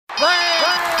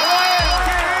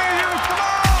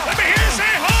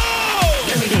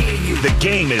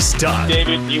game is done.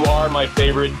 David, you are my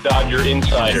favorite Dodger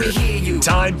insider.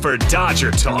 Time for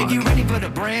Dodger Talk. If you ready for the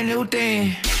brand new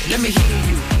thing, let me hear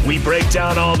you. We break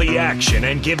down all the action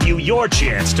and give you your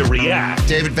chance to react.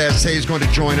 David Vassegh is going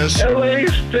to join us. LA's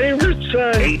favorite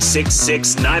son.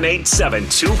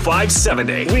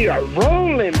 866-987-2570. We are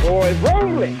rolling, boys,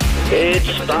 rolling.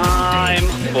 It's time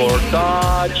for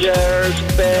Dodgers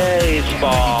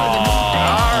baseball. All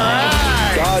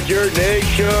right. Dodger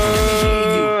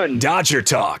Nation. Dodger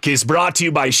Talk is brought to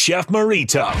you by Chef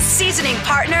Marito. Seasoning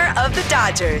partner of the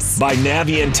Dodgers. By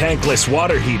Navien Tankless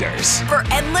Water Heaters. For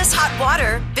endless hot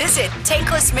water, visit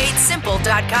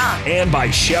tanklessmadesimple.com. And by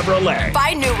Chevrolet.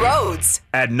 Buy new roads.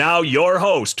 And now your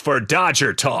host for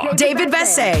Dodger Talk. David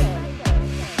Vassegh.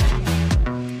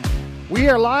 We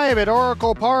are live at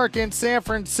Oracle Park in San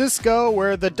Francisco,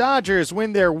 where the Dodgers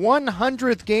win their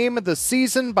 100th game of the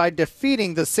season by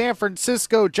defeating the San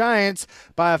Francisco Giants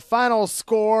by a final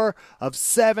score of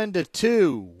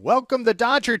 7-2. Welcome to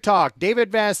Dodger Talk.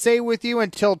 David Vassegh with you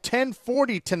until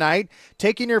 10:40 tonight,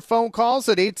 taking your phone calls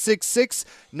at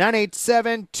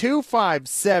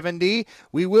 866-987-2570.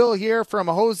 We will hear from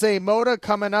Jose Mota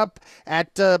coming up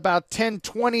at about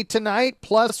 10:20 tonight.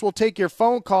 Plus, we'll take your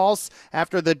phone calls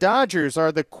after the Dodgers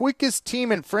are the quickest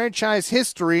team in franchise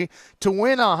history to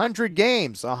win 100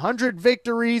 games, 100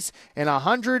 victories in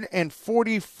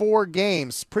 144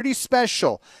 games. Pretty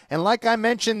special. And like I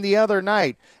mentioned the other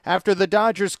night, after the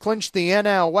Dodgers clinched the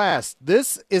NL West,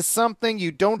 this is something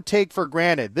you don't take for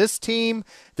granted. This team,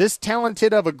 this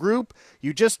talented of a group,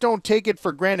 you just don't take it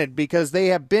for granted because they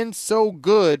have been so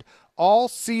good all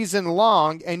season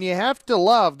long, and you have to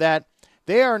love that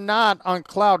they are not on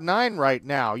cloud nine right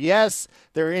now. Yes,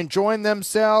 they're enjoying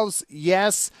themselves.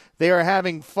 Yes, they are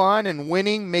having fun, and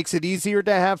winning makes it easier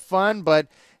to have fun. But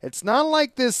it's not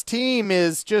like this team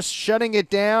is just shutting it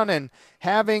down and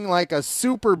having like a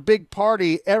super big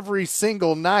party every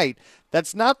single night.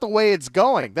 That's not the way it's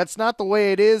going. That's not the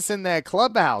way it is in that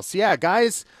clubhouse. Yeah,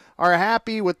 guys are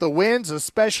happy with the wins,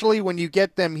 especially when you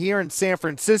get them here in San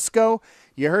Francisco.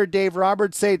 You heard Dave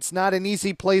Roberts say it's not an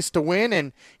easy place to win,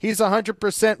 and he's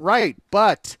 100% right.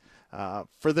 But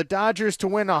for the Dodgers to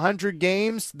win 100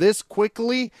 games this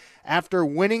quickly after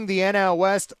winning the NL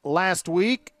West last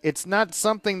week, it's not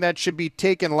something that should be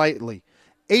taken lightly.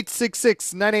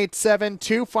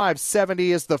 866-987-2570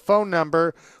 is the phone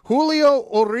number. Julio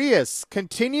Urias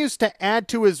continues to add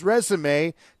to his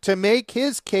resume to make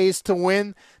his case to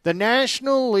win the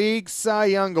National League Cy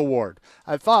Young Award.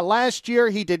 I thought last year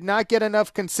he did not get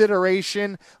enough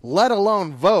consideration, let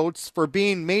alone votes, for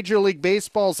being Major League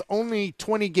Baseball's only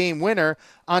 20-game winner,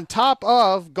 on top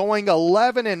of going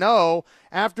 11-0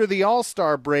 after the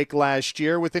All-Star break last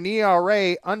year with an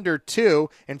ERA under 2.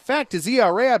 In fact, his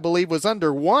ERA, I believe, was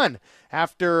under 1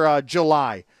 after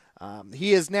July.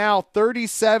 He is now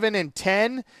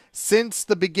 37-10 since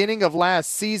the beginning of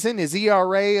last season. His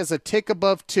ERA is a tick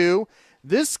above 2.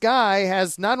 This guy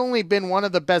has not only been one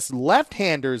of the best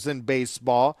left-handers in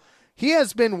baseball, he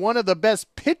has been one of the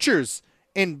best pitchers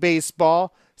in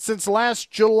baseball since last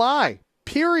July,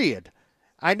 period.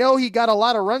 I know he got a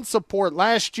lot of run support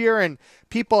last year, and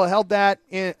people held that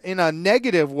in a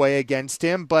negative way against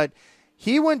him, but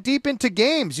he went deep into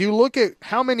games. You look at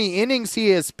how many innings he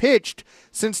has pitched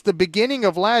since the beginning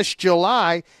of last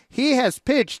July. He has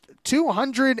pitched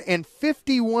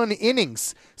 251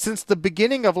 innings since the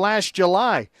beginning of last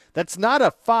July. That's not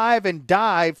a five and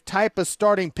dive type of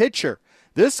starting pitcher.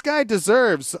 This guy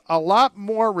deserves a lot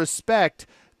more respect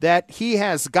that he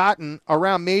has gotten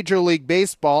around Major League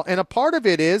Baseball, and a part of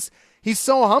it is he's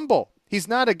so humble. He's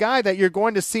not a guy that you're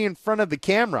going to see in front of the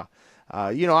camera.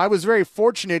 I was very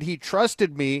fortunate he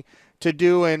trusted me to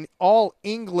do an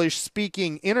all-English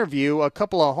speaking interview a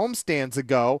couple of homestands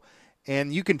ago,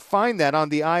 and you can find that on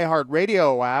the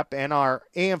iHeartRadio app and our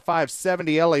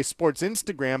AM570 LA Sports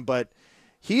Instagram, but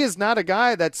he is not a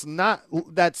guy that's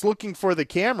looking for the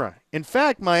camera. In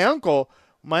fact, my uncle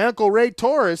Ray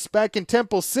Torres back in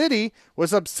Temple City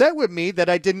was upset with me that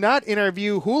I did not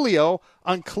interview Julio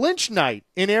on clinch night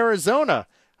in Arizona.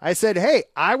 I said, hey,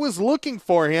 I was looking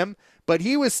for him, but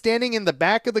he was standing in the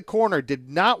back of the corner, did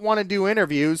not want to do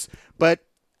interviews, but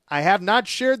I have not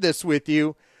shared this with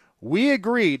you. We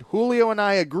agreed, Julio and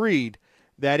I agreed,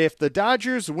 that if the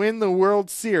Dodgers win the World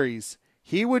Series,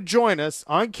 he would join us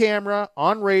on camera,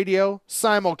 on radio,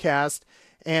 simulcast,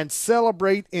 and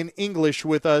celebrate in English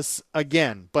with us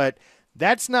again. But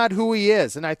that's not who he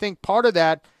is, and I think part of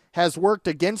that has worked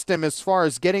against him as far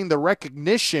as getting the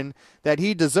recognition that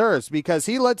he deserves, because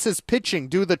he lets his pitching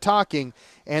do the talking,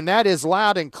 and that is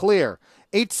loud and clear.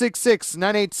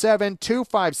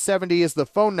 866-987-2570 is the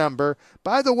phone number.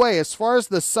 By the way, as far as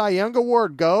the Cy Young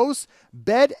Award goes,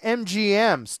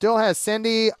 BetMGM still has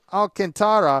Sandy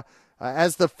Alcantara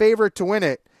as the favorite to win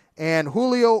it. And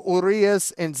Julio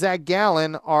Urias and Zach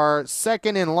Gallen are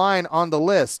second in line on the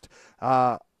list.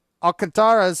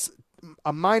 Alcantara's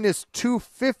a minus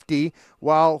 250,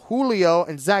 while Julio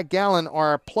and Zach Gallen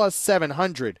are plus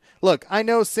 700. Look, I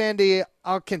know Sandy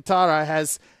Alcantara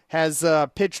has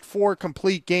pitched 4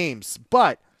 complete games,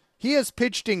 but he has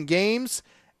pitched in games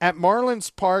at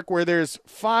Marlins Park where there's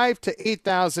 5,000 to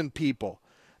 8,000 people.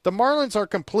 The Marlins are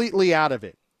completely out of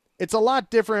it. It's a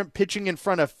lot different pitching in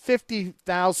front of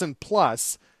 50,000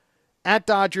 plus at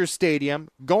Dodger Stadium,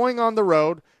 going on the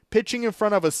road, pitching in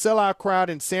front of a sellout crowd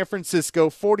in San Francisco,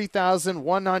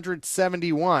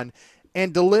 40,171,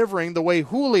 and delivering the way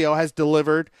Julio has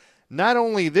delivered not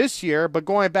only this year, but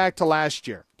going back to last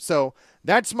year. So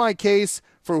that's my case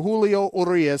for Julio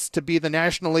Urias to be the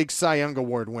National League Cy Young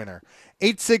Award winner.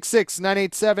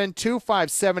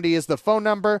 866-987-2570 is the phone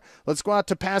number. Let's go out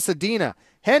to Pasadena.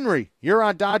 Henry, you're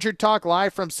on Dodger Talk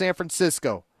live from San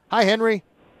Francisco. Hi, Henry.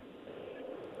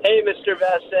 Hey, Mr.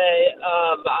 Vassay.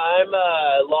 I'm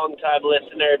a longtime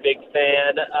listener, big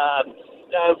fan. I'm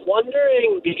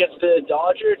wondering, because the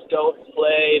Dodgers don't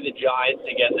play the Giants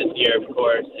again this year, of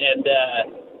course, and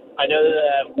I know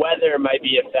the weather might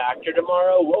be a factor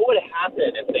tomorrow. What would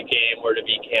happen if the game were to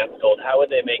be canceled? How would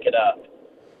they make it up?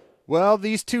 Well,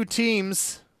 these two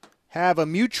teams have a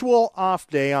mutual off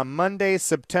day on Monday,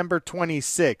 September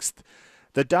 26th.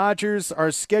 The Dodgers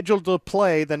are scheduled to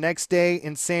play the next day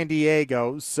in San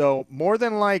Diego, so more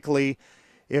than likely,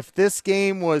 if this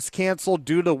game was canceled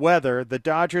due to weather, the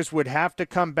Dodgers would have to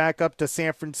come back up to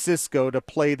San Francisco to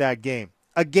play that game.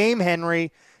 A game,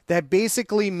 Henry, that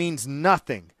basically means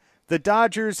nothing. The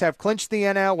Dodgers have clinched the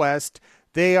NL West.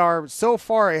 They are so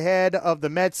far ahead of the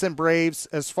Mets and Braves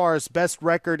as far as best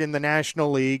record in the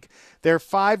National League. They're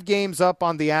 5 games up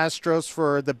on the Astros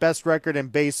for the best record in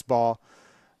baseball.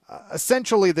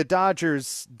 Essentially, the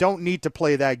Dodgers don't need to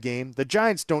play that game. The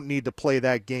Giants don't need to play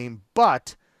that game.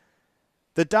 But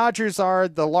the Dodgers are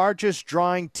the largest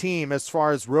drawing team as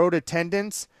far as road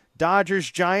attendance.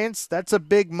 Dodgers-Giants, that's a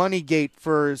big money gate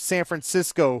for San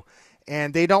Francisco,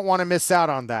 and they don't want to miss out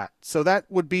on that. So that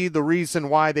would be the reason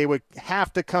why they would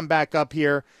have to come back up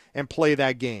here and play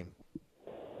that game.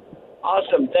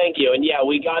 Awesome, thank you. And yeah,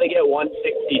 we got to get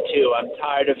 162. I'm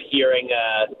tired of hearing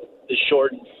the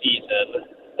shortened season.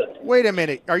 Wait a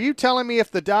minute. Are you telling me if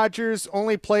the Dodgers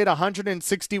only played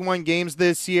 161 games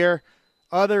this year,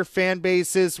 other fan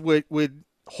bases would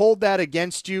hold that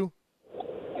against you?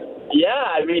 Yeah,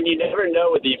 I mean, you never know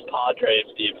with these Padres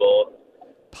people.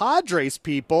 Padres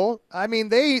people? I mean,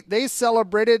 they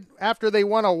celebrated after they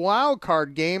won a wild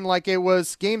card game like it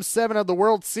was Game 7 of the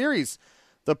World Series.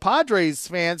 The Padres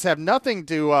fans have nothing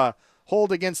to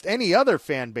hold against any other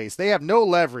fan base. They have no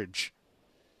leverage.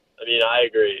 I mean, I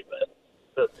agree, but...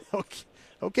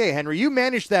 Okay, Henry, you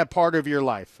manage that part of your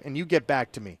life, and you get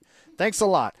back to me. Thanks a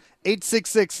lot.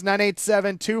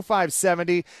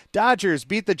 866-987-2570. Dodgers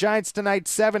beat the Giants tonight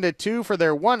 7-2 for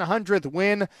their 100th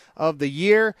win of the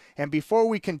year. And before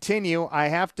we continue, I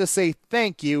have to say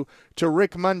thank you to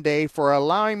Rick Monday for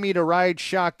allowing me to ride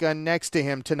shotgun next to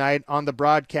him tonight on the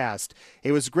broadcast.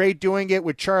 It was great doing it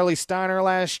with Charlie Steiner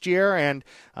last year, and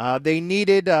they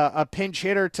needed a pinch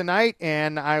hitter tonight,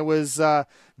 and I was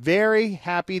very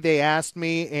happy they asked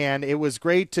me, and it was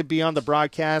great to be on the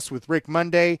broadcast with Rick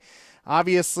Monday.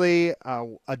 Obviously,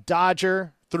 a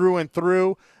Dodger through and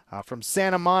through from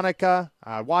Santa Monica.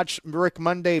 I watched Rick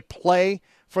Monday play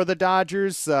for the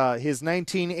Dodgers. His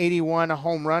 1981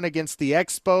 home run against the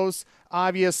Expos,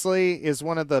 obviously, is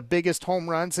one of the biggest home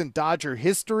runs in Dodger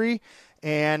history.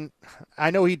 And I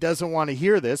know he doesn't want to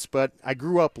hear this, but I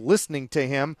grew up listening to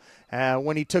him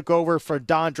when he took over for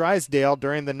Don Drysdale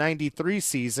during the 93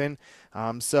 season.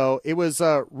 So it was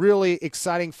really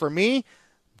exciting for me.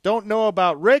 Don't know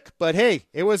about Rick, but hey,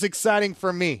 it was exciting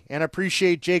for me, and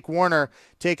appreciate Jake Warner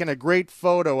taking a great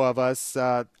photo of us.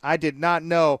 I did not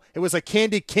know. It was a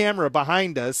candid camera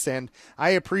behind us, and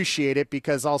I appreciate it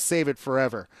because I'll save it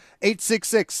forever.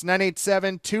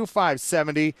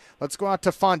 866-987-2570. Let's go out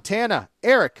to Fontana.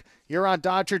 Eric, you're on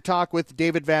Dodger Talk with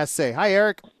David Vassay. Hi,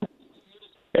 Eric.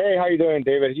 Hey, how you doing,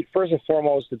 David? First and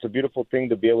foremost, it's a beautiful thing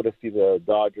to be able to see the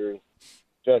Dodgers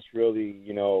just really,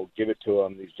 give it to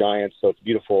them, these Giants. So it's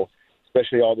beautiful,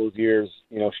 especially all those years,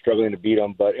 struggling to beat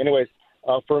them. But anyways,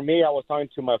 for me, I was talking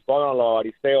to my father-in-law,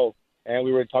 Aristeo, and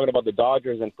we were talking about the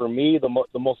Dodgers. And for me, the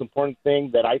most important thing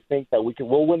that I think that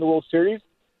we'll win the World Series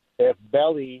if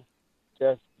Belly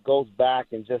just goes back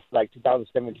and just like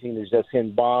 2017 is just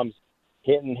hitting bombs,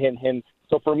 hitting,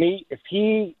 So for me, if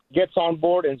he gets on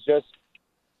board and just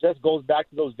goes back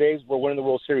to those days we're winning the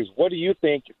World Series, what do you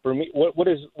think? For me, how are we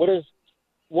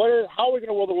going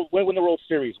to win the World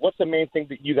Series? What's the main thing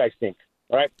that you guys think?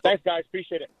 All right, thanks guys,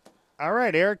 appreciate it. All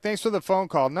right, Eric, thanks for the phone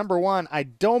call. Number one, I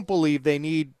don't believe they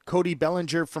need Cody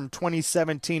Bellinger from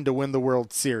 2017 to win the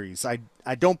World Series. I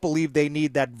don't believe they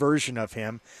need that version of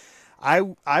him.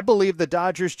 I believe the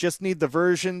Dodgers just need the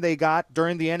version they got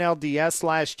during the NLDS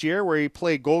last year where he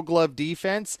played Gold Glove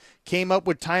defense, came up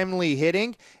with timely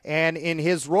hitting, and in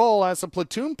his role as a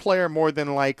platoon player more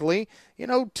than likely,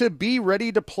 to be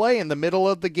ready to play in the middle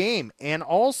of the game and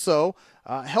also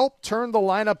help turn the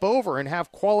lineup over and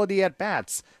have quality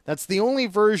at-bats. That's the only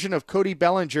version of Cody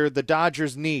Bellinger the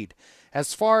Dodgers need.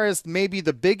 As far as maybe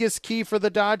the biggest key for the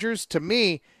Dodgers, to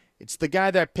me, it's the guy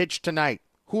that pitched tonight.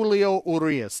 Julio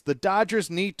Urias. The Dodgers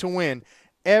need to win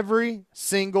every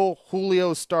single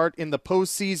Julio start in the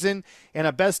postseason. In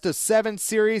a best-of-7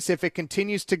 series, if it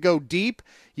continues to go deep,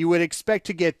 you would expect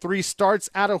to get 3 starts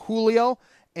out of Julio,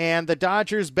 and the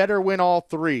Dodgers better win all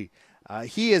 3.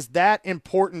 He is that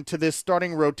important to this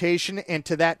starting rotation and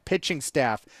to that pitching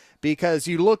staff because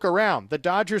you look around, the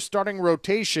Dodgers starting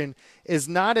rotation is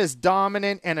not as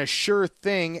dominant and a sure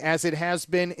thing as it has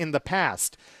been in the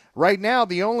past. Right now,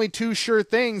 the only 2 sure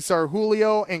things are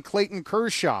Julio and Clayton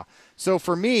Kershaw. So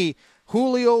for me,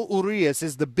 Julio Urias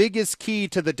is the biggest key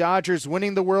to the Dodgers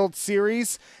winning the World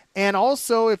Series. And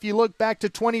also, if you look back to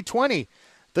 2020,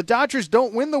 the Dodgers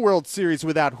don't win the World Series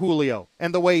without Julio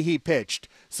and the way he pitched.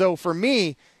 So for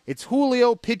me, it's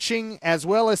Julio pitching as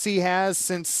well as he has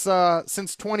since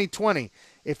 2020.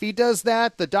 If he does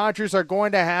that, the Dodgers are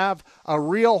going to have a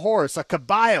real horse, a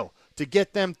caballo, to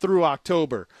get them through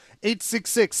October.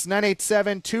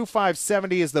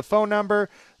 866-987-2570 is the phone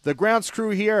number. The grounds crew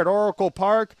here at Oracle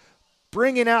Park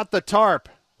bringing out the tarp.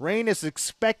 Rain is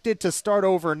expected to start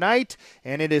overnight,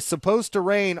 and it is supposed to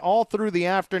rain all through the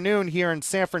afternoon here in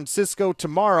San Francisco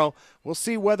tomorrow. We'll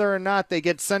see whether or not they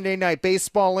get Sunday Night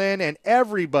Baseball in, and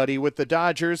everybody with the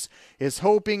Dodgers is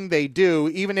hoping they do,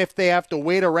 even if they have to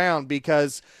wait around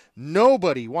because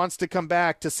nobody wants to come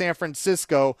back to San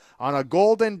Francisco on a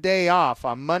golden day off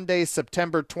on Monday,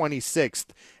 September 26th.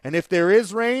 And if there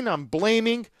is rain, I'm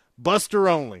blaming Buster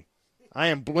Olney. I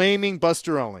am blaming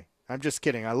Buster Olney. I'm just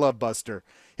kidding. I love Buster.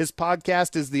 His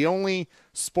podcast is the only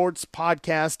sports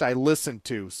podcast I listen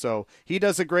to, so he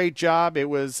does a great job. It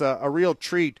was a real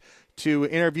treat to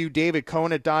interview David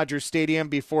Cohn at Dodger Stadium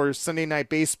before Sunday Night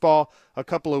Baseball a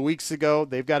couple of weeks ago.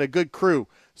 They've got a good crew,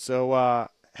 so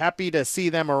happy to see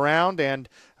them around, and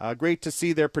great to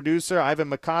see their producer,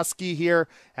 Ivan McCoskey, here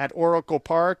at Oracle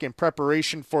Park in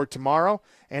preparation for tomorrow.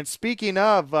 And speaking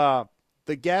of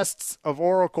the guests of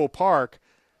Oracle Park,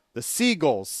 the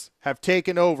Seagulls have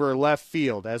taken over left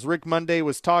field. As Rick Monday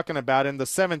was talking about, in the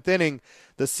 7th inning,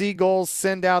 the Seagulls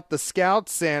send out the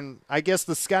scouts, and I guess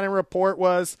the scouting report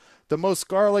was the most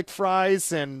garlic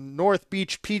fries and North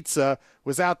Beach pizza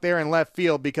was out there in left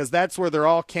field because that's where they're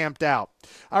all camped out.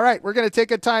 All right, we're going to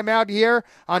take a time out here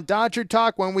on Dodger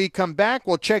Talk. When we come back,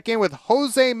 we'll check in with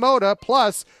Jose Mota,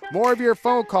 plus more of your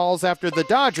phone calls after the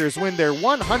Dodgers win their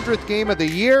 100th game of the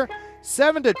year.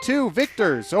 7-2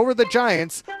 victors over the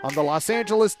Giants on the Los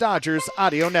Angeles Dodgers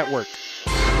Audio Network.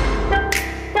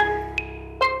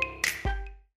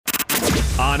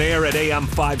 On air at AM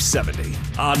 570,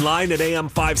 online at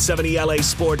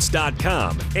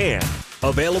am570lasports.com, and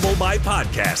available by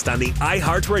podcast on the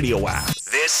iHeartRadio app.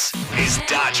 This is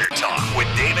Dodger Talk with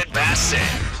David Bassett.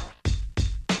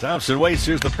 Thompson waits,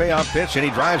 here's the payoff pitch, and he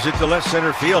drives it to left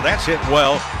center field. That's hit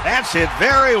well. That's hit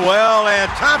very well, and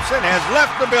Thompson has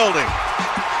left the building.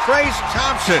 Trayce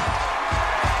Thompson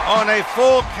on a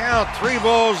full count, 3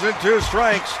 balls and 2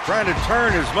 strikes, trying to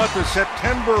turn his month of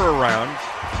September around.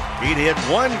 He'd hit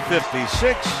 156.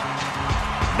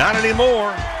 Not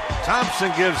anymore.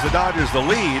 Thompson gives the Dodgers the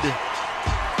lead.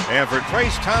 And for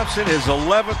Trayce Thompson, his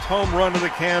 11th home run of the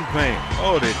campaign.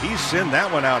 Oh, did he send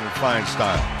that one out in fine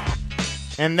style.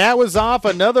 And that was off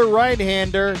another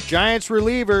right-hander. Giants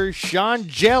reliever Sean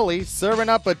Jelly serving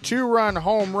up a 2-run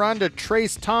home run to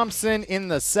Trayce Thompson in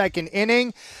the 2nd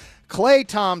inning. Klay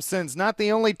Thompson's not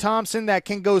the only Thompson that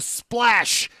can go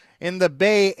splash in the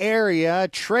Bay Area.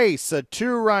 Trayce, a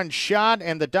 2-run shot,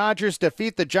 and the Dodgers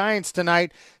defeat the Giants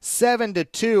tonight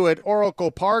 7-2 at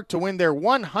Oracle Park to win their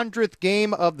 100th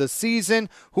game of the season.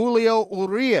 Julio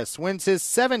Urias wins his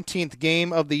 17th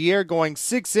game of the year, going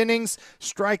 6 innings,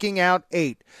 striking out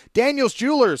 8. Daniels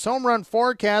Jewelers home run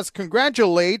forecast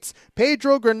congratulates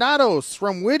Pedro Granados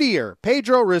from Whittier.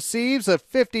 Pedro receives a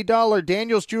 $50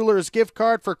 Daniels Jewelers gift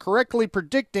card for correctly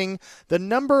predicting the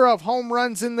number of home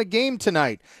runs in the game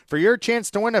tonight. For your chance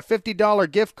to win a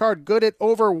 $50 gift card good at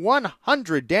over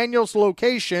 100 Daniels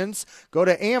locations, go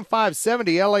to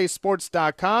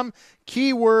am570lasports.com,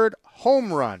 keyword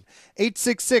home run.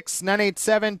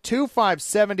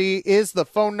 866-987-2570 is the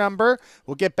phone number.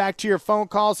 We'll get back to your phone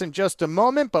calls in just a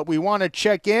moment, but we want to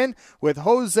check in with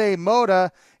Jose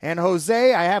Mota. And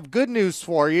Jose, I have good news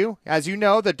for you. As you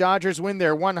know, the Dodgers win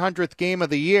their 100th game of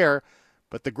the year,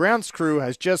 but the grounds crew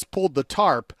has just pulled the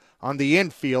tarp on the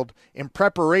infield in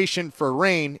preparation for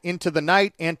rain into the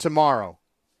night and tomorrow.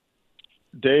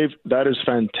 Dave, that is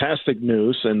fantastic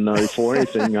news. And before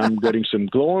anything, I'm getting some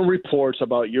glowing reports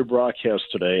about your broadcast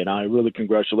today, and I really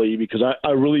congratulate you because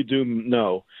I really do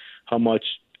know how much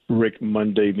Rick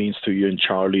Monday means to you and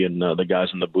Charlie and the guys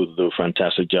in the booth do a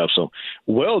fantastic job. So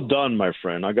well done, my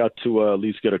friend. I got to at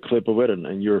least get a clip of it,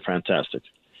 and you're fantastic.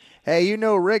 Hey, you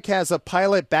know Rick has a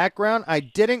pilot background. I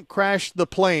didn't crash the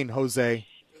plane, Jose.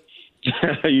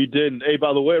 You didn't. Hey,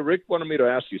 by the way, Rick wanted me to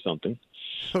ask you something,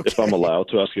 if I'm allowed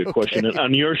to ask you a question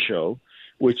on your show,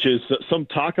 which is some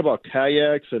talk about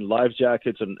kayaks and life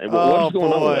jackets and what is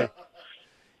going on there?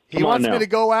 He wants me to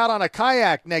go out on a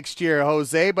kayak next year,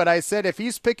 Jose, but I said if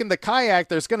he's picking the kayak,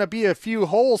 there's going to be a few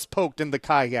holes poked in the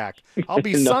kayak. I'll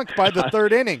be sunk by the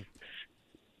third inning.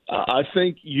 I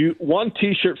think one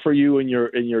T-shirt for you in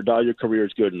your Dodger career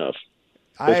is good enough.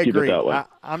 I agree.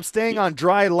 I'm staying on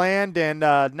dry land and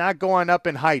not going up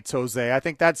in heights, Jose. I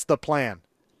think that's the plan.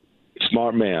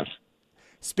 Smart man.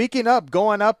 Speaking of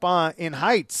going up in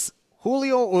heights,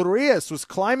 Julio Urias was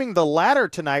climbing the ladder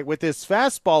tonight with his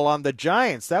fastball on the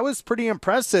Giants. That was pretty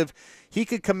impressive. He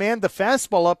could command the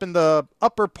fastball up in the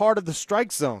upper part of the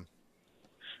strike zone.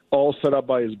 All set up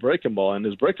by his breaking ball, and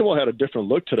his breaking ball had a different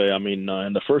look today. I mean,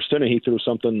 in the first inning, he threw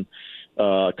something,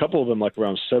 a couple of them like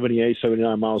around 78,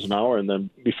 79 miles an hour, and then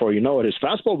before you know it, his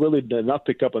fastball really did not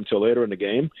pick up until later in the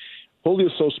game.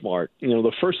 Julio's so smart. You know,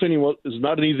 the first inning was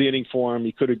not an easy inning for him.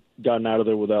 He could have gotten out of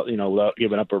there without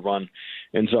giving up a run.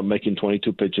 Ends up making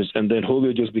 22 pitches, and then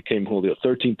Julio just became Julio.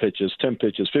 13 pitches, 10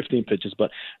 pitches, 15 pitches. But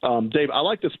Dave, I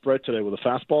like the spread today with the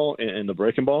fastball and the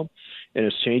breaking ball and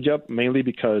his changeup, mainly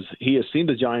because he has seen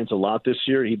the Giants a lot this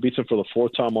year. He beats them for the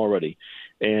fourth time already,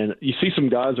 and you see some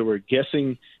guys that were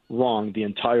guessing wrong the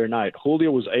entire night.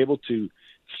 Julio was able to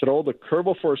throw the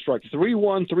curveball for a strike,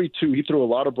 3-1, 3-2. He threw a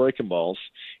lot of breaking balls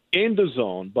in the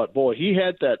zone, but boy, he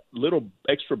had that little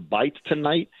extra bite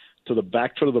tonight to the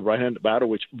back foot of the right-handed batter,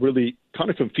 which really kind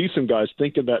of confused some guys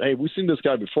thinking that, hey, we've seen this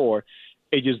guy before.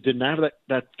 It just didn't have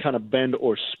that kind of bend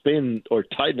or spin or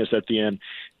tightness at the end.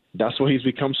 That's why he's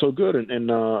become so good, and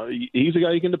he's a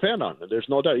guy you can depend on. There's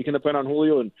no doubt. You can depend on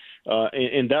Julio, and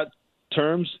in that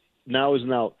terms, now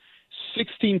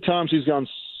 16 times he's gone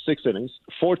 6 innings,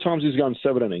 4 times he's gone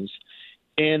 7 innings,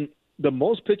 and the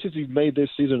most pitches he's made this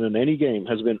season in any game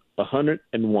has been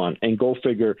 101. And go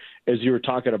figure, as you were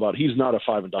talking about, he's not a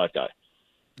 5-and-dot guy.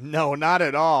 No, not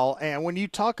at all. And when you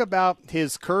talk about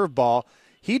his curveball,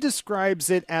 he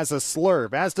describes it as a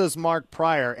slurve, as does Mark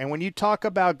Pryor. And when you talk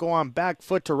about going back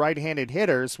foot to right-handed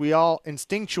hitters, we all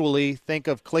instinctually think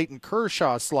of Clayton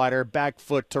Kershaw's slider, back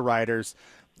foot to righties.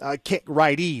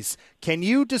 Can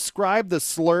you describe the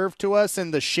slurve to us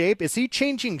and the shape? Is he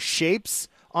changing shapes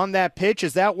on that pitch?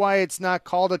 Is that why it's not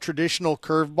called a traditional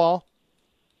curveball?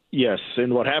 Yes,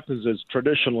 and what happens is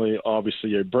traditionally,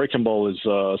 obviously, a breaking ball is,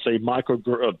 say, Michael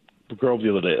Grove the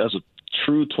other day. That's a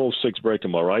true 12-6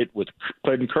 breaking ball, right, with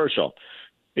Clayton Kershaw,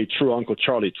 a true Uncle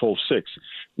Charlie 12-6.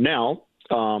 Now,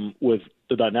 with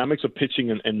the dynamics of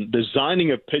pitching and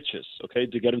designing of pitches, okay,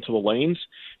 to get into the lanes,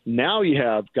 now you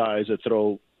have guys that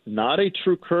throw not a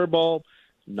true curveball,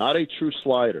 not a true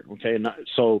slider, okay?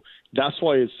 So that's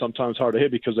why it's sometimes hard to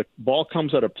hit, because the ball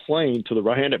comes at a plane to the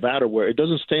right-handed batter where it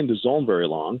doesn't stay in the zone very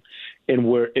long, and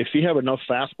where if you have enough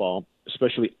fastball,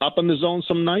 especially up in the zone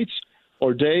some nights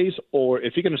or days, or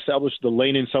if you can establish the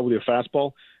lane inside with your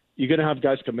fastball, you're going to have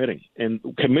guys committing. And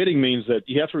committing means that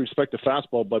you have to respect the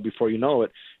fastball, but before you know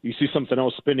it, you see something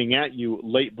else spinning at you,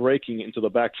 late breaking into the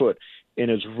back foot, and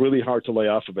it's really hard to lay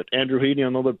off of it. Andrew Heaney,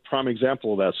 another prime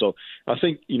example of that. So I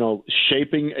think,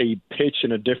 shaping a pitch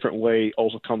in a different way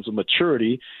also comes with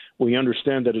maturity, when you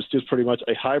understand that it's just pretty much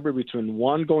a hybrid between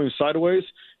one going sideways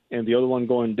and the other one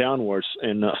going downwards.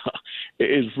 And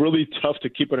it's really tough to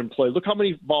keep it in play. Look how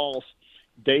many balls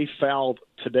they fouled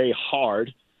today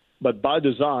hard, but by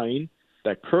design,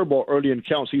 that curveball early in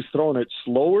counts, he's throwing it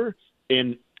slower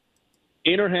in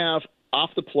inner half off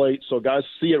the plate so guys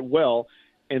see it well,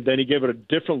 and then he gave it a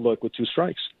different look with 2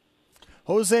 strikes.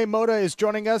 Jose Mota is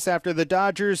joining us after the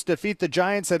Dodgers defeat the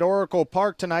Giants at Oracle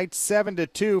Park tonight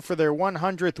 7-2 for their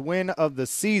 100th win of the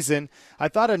season. I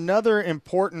thought another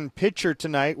important pitcher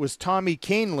tonight was Tommy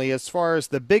Kahnle as far as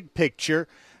the big picture.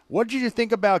 What did you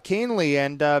think about Kahnle?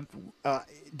 And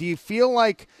do you feel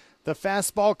like the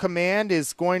fastball command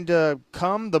is going to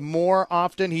come the more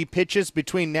often he pitches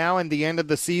between now and the end of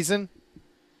the season?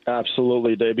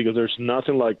 Absolutely, Dave, because there's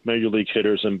nothing like major league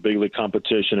hitters and big league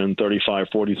competition and 35,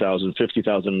 40,000,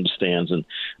 50,000 in the stands. And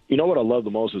you know what I love the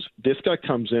most is this guy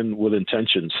comes in with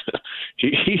intentions.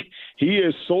 He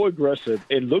is so aggressive.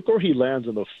 And look where he lands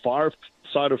on the far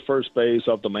side of first base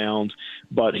of the mound,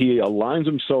 but he aligns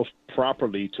himself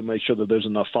properly to make sure that there's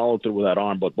enough follow-through with that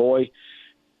arm. But, boy,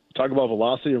 talk about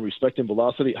velocity and respecting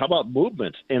velocity. How about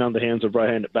movement in on the hands of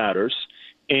right-handed batters?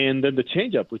 And then the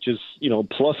changeup, which is,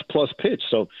 plus pitch.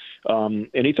 So, and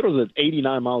he throws at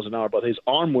 89 miles an hour, but his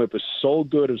arm whip is so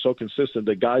good and so consistent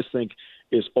that guys think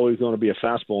is always going to be a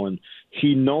fastball. And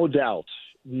he, no doubt,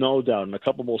 in a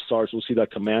couple more starts, we'll see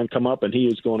that command come up, and he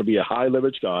is going to be a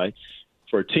high-leverage guy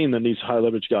for a team that needs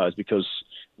high-leverage guys, because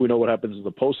we know what happens in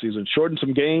the postseason. Shorten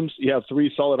some games, you have three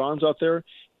solid arms out there,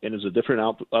 and it's a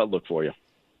different outlook for you.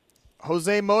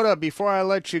 Jose Mota, before I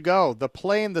let you go, the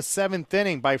play in the seventh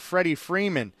inning by Freddie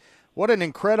Freeman. What an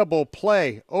incredible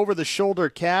play. Over-the-shoulder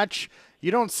catch.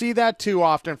 You don't see that too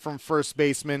often from first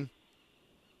baseman.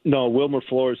 No, Wilmer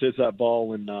Flores hits that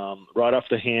ball and right off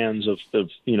the hands of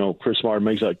Chris Martin,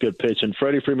 makes that good pitch. And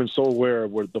Freddie Freeman's so aware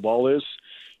of where the ball is.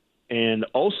 And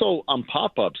also on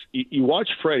pop-ups, you watch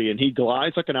Freddie, and he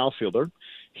glides like an outfielder.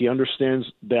 He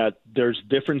understands that there's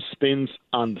different spins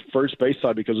on the first base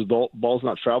side because the ball's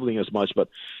not traveling as much. But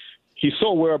he's so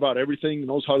aware about everything,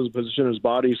 knows how to position his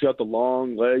body. He's got the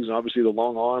long legs and obviously the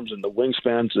long arms and the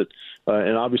wingspans.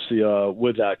 And obviously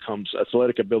with that comes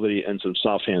athletic ability and some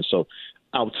soft hands. So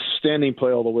outstanding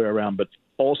play all the way around. But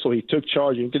also he took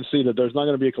charge. You can see that there's not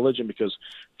going to be a collision because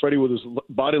Freddie, with his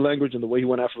body language and the way he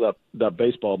went after that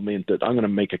baseball, meant that I'm going to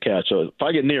make a catch. So if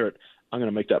I get near it, I'm going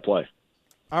to make that play.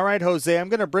 All right, Jose, I'm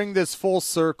going to bring this full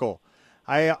circle.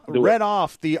 I read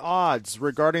off the odds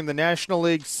regarding the National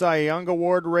League Cy Young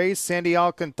Award race. Sandy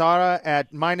Alcantara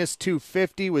at minus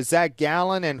 250 with Zach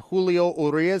Gallen and Julio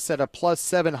Urias at a plus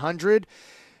 700.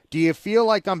 Do you feel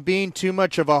like I'm being too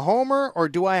much of a homer, or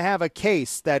do I have a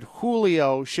case that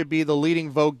Julio should be the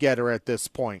leading vote getter at this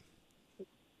point?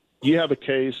 You have a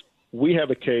case. We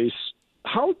have a case.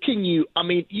 How can you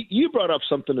 – you brought up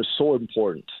something that's so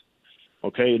important.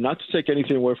 Okay, not to take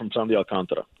anything away from Sandy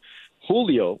Alcantara.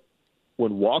 Julio,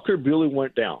 when Walker Buehler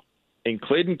went down and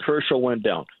Clayton Kershaw went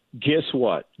down, guess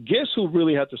what? Guess who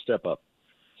really had to step up?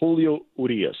 Julio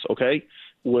Urias, okay?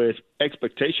 With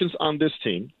expectations on this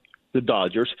team, the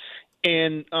Dodgers.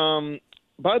 And,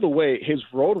 by the way, his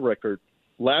road record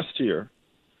last year,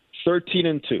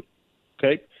 13-2,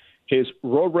 okay? His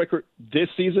road record this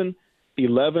season,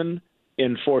 11-4.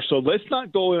 So let's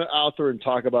not go out there and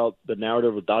talk about the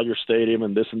narrative of Dodger Stadium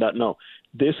and this and that. No,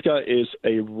 this guy is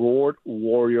a road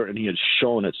warrior, and he has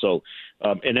shown it. So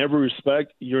in every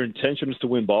respect, your intention is to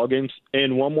win ball games.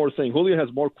 And one more thing, Julio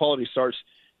has more quality starts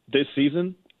this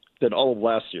season than all of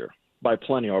last year by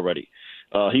plenty already.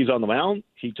 He's on the mound.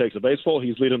 He takes the baseball.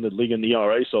 He's leading the league in the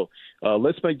ERA. So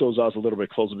let's make those odds a little bit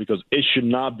closer, because it should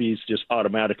not be just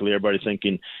automatically everybody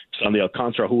thinking Sandy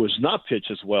Alcantara, who has not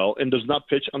pitched as well and does not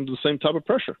pitch under the same type of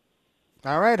pressure.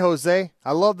 All right, Jose.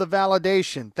 I love the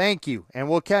validation. Thank you. And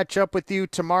we'll catch up with you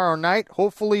tomorrow night.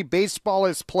 Hopefully baseball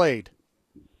is played.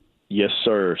 Yes,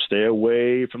 sir. Stay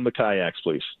away from the kayaks,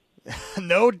 please.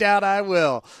 No doubt I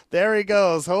will. There he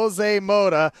goes. Jose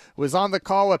Mota was on the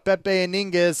call with Pepe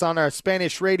Iniguez on our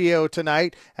Spanish radio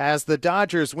tonight as the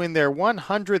Dodgers win their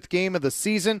 100th game of the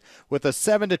season with a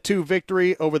 7-2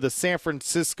 victory over the San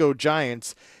Francisco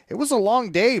Giants. It was a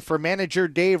long day for manager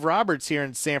Dave Roberts here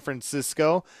in San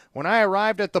Francisco. When I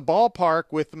arrived at the ballpark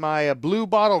with my Blue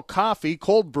Bottle coffee,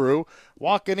 cold brew,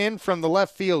 walking in from the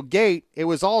left field gate, it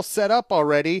was all set up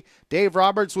already. Dave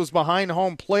Roberts was behind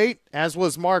home plate, as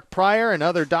was Mark Pryor and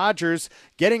other Dodgers,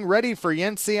 getting ready for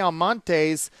Yency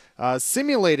Almonte's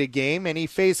simulated game, and he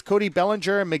faced Cody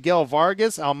Bellinger and Miguel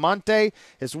Vargas. Almonte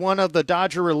is one of the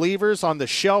Dodger relievers on the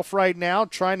shelf right now,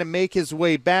 trying to make his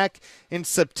way back in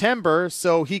September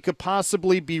so he could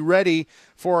possibly be ready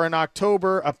for an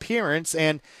October appearance.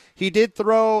 And he did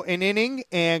throw an inning,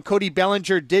 and Cody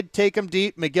Bellinger did take him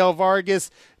deep. Miguel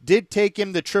Vargas did take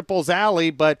him to triples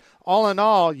alley, but all in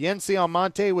all, Yency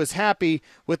Almonte was happy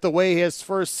with the way his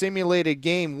first simulated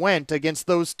game went against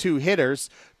those two hitters.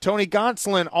 Tony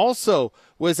Gonsolin also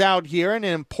was out here, an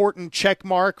important check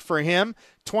mark for him.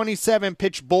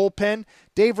 27-pitch bullpen.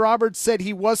 Dave Roberts said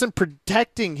he wasn't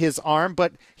protecting his arm,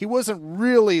 but he wasn't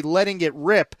really letting it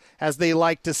rip, as they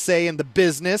like to say in the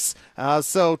business.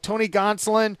 So Tony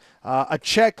Gonsolin, a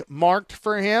check marked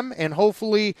for him, and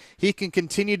hopefully he can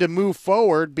continue to move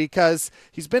forward because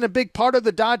he's been a big part of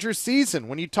the Dodgers season.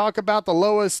 When you talk about the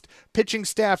lowest pitching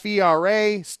staff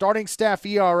ERA, starting staff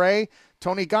ERA,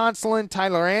 Tony Gonsolin,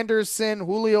 Tyler Anderson,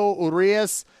 Julio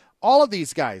Urias, all of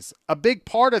these guys, a big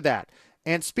part of that.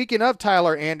 And speaking of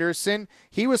Tyler Anderson,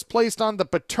 he was placed on the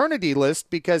paternity list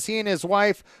because he and his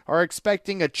wife are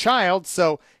expecting a child,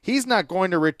 so he's not going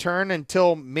to return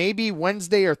until maybe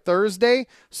Wednesday or Thursday.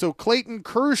 So Clayton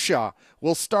Kershaw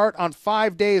will start on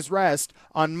 5 days rest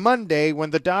on Monday when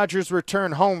the Dodgers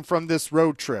return home from this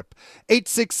road trip.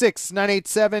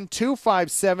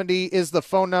 866-987-2570 is the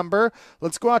phone number.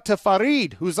 Let's go out to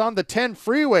Farid, who's on the 10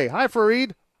 freeway. Hi,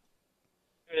 Farid.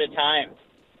 For the time.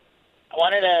 I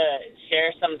wanted to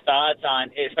share some thoughts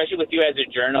on, especially with you as a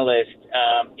journalist.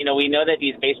 We know that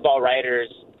these baseball writers,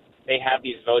 they have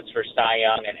these votes for Cy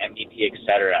Young and MVP, et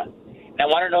cetera. And I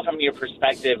want to know from your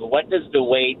perspective, what does the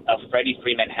weight of Freddie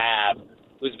Freeman have,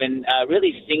 who's been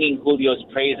really singing Julio's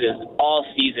praises all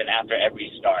season after every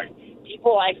start?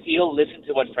 People, I feel, listen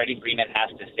to what Freddie Freeman has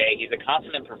to say. He's a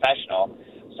consummate professional.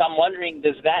 So I'm wondering,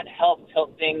 does that help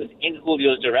tilt things in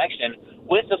Julio's direction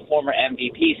with the former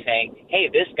MVP saying, hey,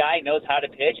 this guy knows how to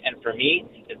pitch, and for me,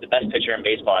 is the best pitcher in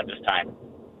baseball at this time?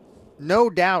 No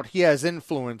doubt he has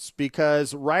influence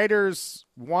because writers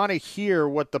want to hear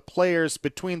what the players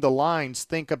between the lines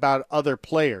think about other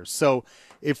players. So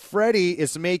if Freddie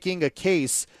is making a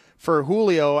case for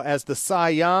Julio as the Cy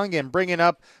Young and bringing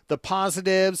up the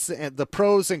positives and the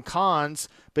pros and cons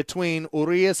between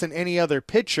Urias and any other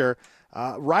pitcher,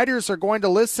 writers are going to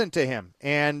listen to him.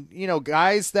 And,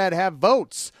 guys that have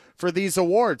votes for these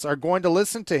awards are going to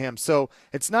listen to him. So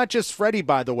it's not just Freddie,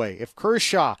 by the way. If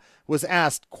Kershaw was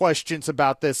asked questions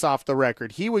about this off the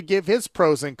record, he would give his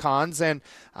pros and cons, and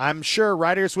I'm sure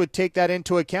writers would take that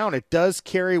into account. It does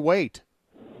carry weight.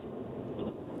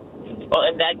 Well,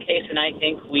 in that case, and I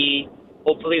think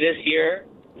hopefully this year,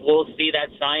 we'll see that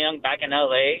Cy Young back in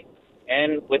L.A.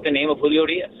 and with the name of Julio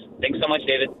Urias. Thanks so much,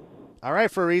 David. All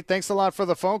right, Farid, thanks a lot for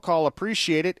the phone call.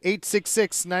 Appreciate it.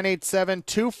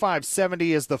 866-987-2570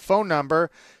 is the phone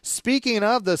number. Speaking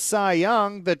of the Cy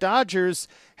Young, the Dodgers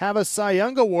have a Cy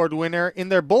Young Award winner in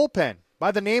their bullpen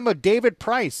by the name of David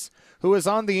Price, who is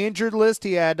on the injured list.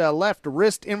 He had left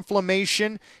wrist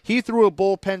inflammation. He threw a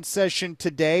bullpen session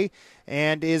today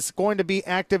and is going to be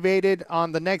activated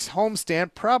on the next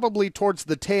homestand, probably towards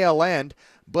the tail end.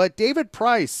 But David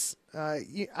Price,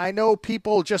 I know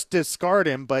people just discard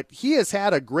him, but he has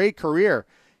had a great career.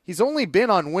 He's only been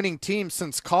on winning teams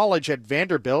since college at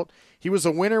Vanderbilt. He was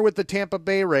a winner with the Tampa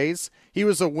Bay Rays. He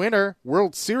was a winner,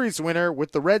 World Series winner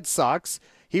with the Red Sox.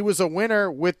 He was a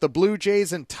winner with the Blue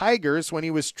Jays and Tigers when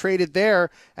he was traded there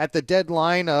at the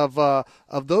deadline of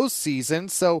those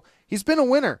seasons. So he's been a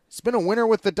winner. He's been a winner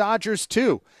with the Dodgers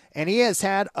too. And he has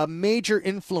had a major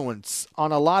influence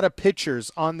on a lot of pitchers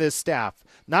on this staff.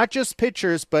 Not just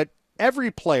pitchers, but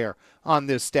every player on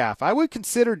this staff. I would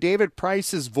consider David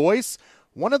Price's voice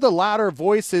one of the louder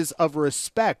voices of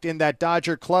respect in that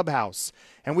Dodger clubhouse.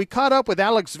 And we caught up with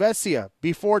Alex Vesia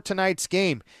before tonight's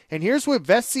game. And here's what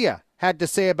Vesia had to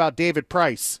say about David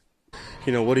Price.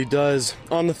 What he does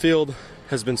on the field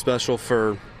has been special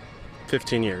for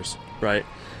 15 years, right?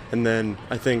 And then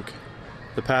I think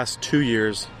the past 2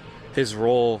 years, his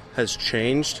role has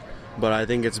changed, but I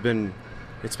think it's been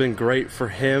great for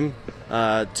him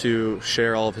to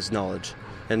share all of his knowledge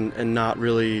and not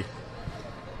really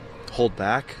hold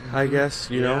back, I guess,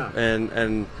 you know?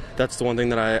 And that's the one thing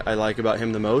that I like about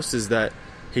him the most is that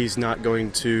he's not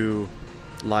going to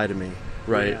lie to me,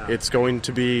 right? Yeah. It's going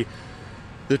to be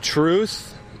the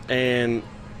truth, and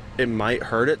it might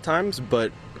hurt at times,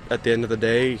 but at the end of the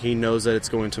day, he knows that it's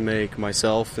going to make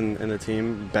myself and the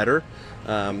team better.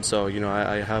 So,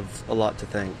 I have a lot to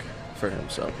thank for him.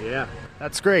 So yeah.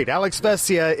 That's great. Alex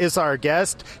Vesia is our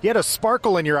guest. You had a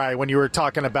sparkle in your eye when you were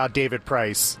talking about David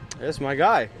Price. It's my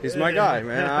guy. He's my guy,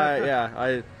 man.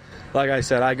 I like I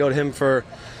said, I go to him for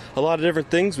a lot of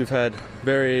different things. We've had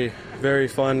very, very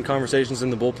fun conversations in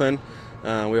the bullpen.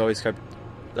 We always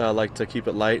like to keep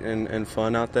it light and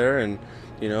fun out there. And,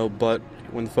 but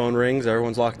when the phone rings,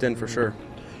 everyone's locked in for sure.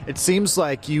 It seems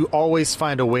like you always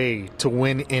find a way to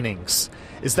win innings.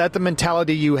 Is that the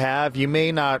mentality you have? You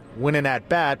may not win an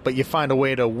at-bat, but you find a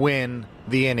way to win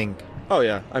the inning. Oh,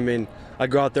 yeah. I mean, I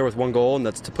go out there with one goal, and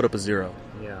that's to put up a 0.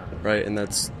 Yeah. Right? And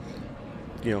that's,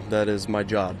 that is my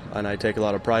job. And I take a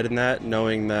lot of pride in that,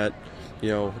 knowing that,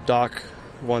 Doc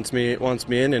wants me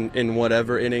in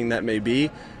whatever inning that may be.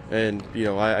 And,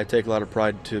 I take a lot of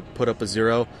pride to put up a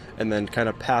 0 and then kind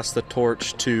of pass the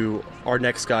torch to our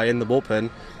next guy in the bullpen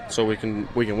so we can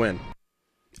win.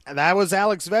 That was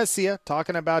Alex Vesia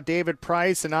talking about David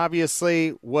Price and obviously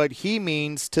what he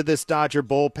means to this Dodger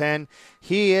bullpen.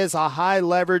 He is a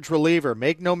high-leverage reliever.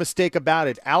 Make no mistake about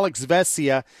it. Alex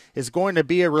Vesia is going to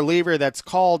be a reliever that's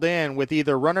called in with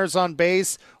either runners on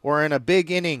base or in a big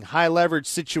inning, high-leverage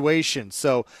situation.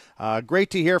 So great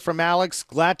to hear from Alex.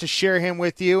 Glad to share him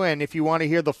with you. And if you want to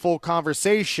hear the full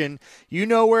conversation, you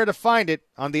know where to find it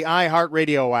on the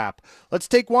iHeartRadio app. Let's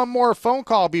take one more phone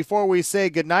call before we say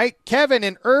goodnight. Kevin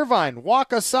in Irvine,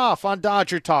 walk us off on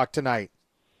Dodger Talk tonight.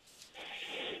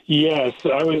 Yes,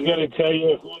 I was going to tell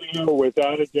you, Julio,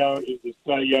 without a doubt, is the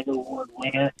Cy Young Award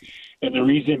winner. And the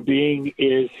reason being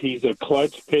is he's a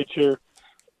clutch pitcher.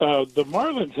 The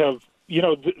Marlins have,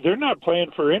 they're not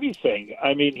playing for anything.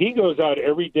 I mean, he goes out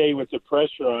every day with the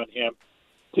pressure on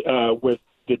him with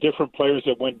the different players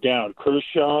that went down.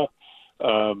 Kershaw,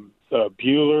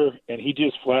 Buehler, and he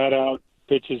just flat out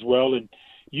pitches well. And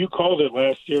you called it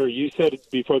last year. You said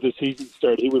before the season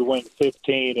started he would win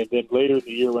 15, and then later in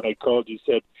the year when I called, you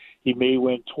said he may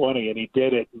win 20, and he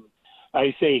did it. And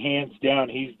I say hands down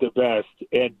he's the best.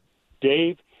 And,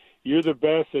 Dave, you're the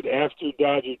best at After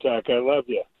Dodger Talk. I love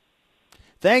you.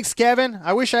 Thanks, Kevin.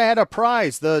 I wish I had a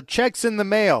prize. The check's in the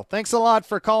mail. Thanks a lot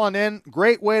for calling in.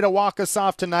 Great way to walk us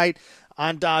off tonight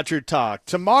on Dodger Talk.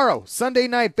 Tomorrow, Sunday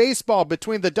Night Baseball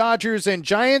between the Dodgers and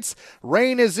Giants.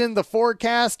 Rain is in the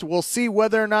forecast. We'll see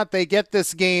whether or not they get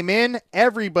this game in.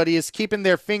 Everybody is keeping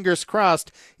their fingers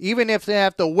crossed, even if they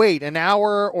have to wait an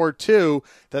hour or two,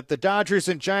 that the Dodgers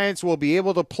and Giants will be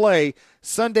able to play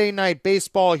Sunday Night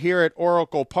Baseball here at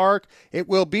Oracle Park. It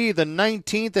will be the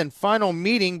 19th and final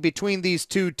meeting between these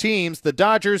two teams. The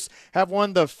Dodgers have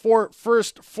won the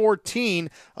first 14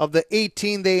 of the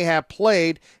 18 they have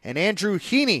played, and Andrew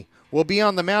Heaney will be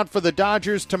on the mound for the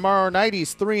Dodgers tomorrow night.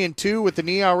 He's 3-2 with an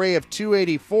ERA of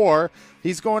 2.84.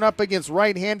 He's going up against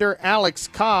right-hander Alex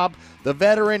Cobb. The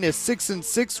veteran is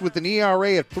 6-6 with an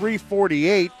ERA of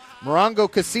 3.48.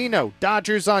 Morongo Casino,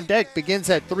 Dodgers on Deck, begins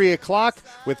at 3 o'clock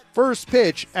with first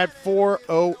pitch at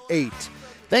 4:08.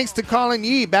 Thanks to Colin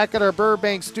Yee back at our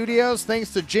Burbank studios.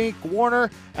 Thanks to Jake Warner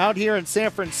out here in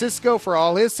San Francisco for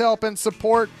all his help and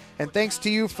support. And thanks to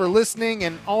you for listening.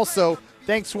 And also,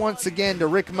 thanks once again to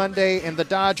Rick Monday and the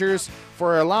Dodgers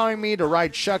for allowing me to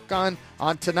ride shotgun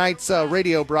on tonight's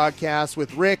radio broadcast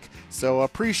with Rick. So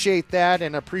appreciate that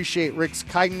and appreciate Rick's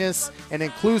kindness and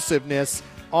inclusiveness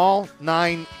all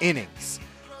 9 innings.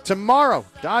 Tomorrow,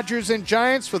 Dodgers and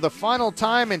Giants for the final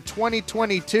time in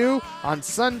 2022 on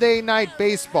Sunday Night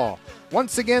Baseball.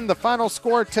 Once again, the final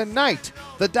score tonight,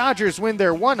 the Dodgers win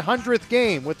their 100th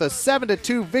game with a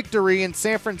 7-2 victory in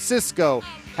San Francisco.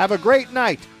 Have a great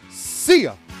night. See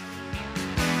ya.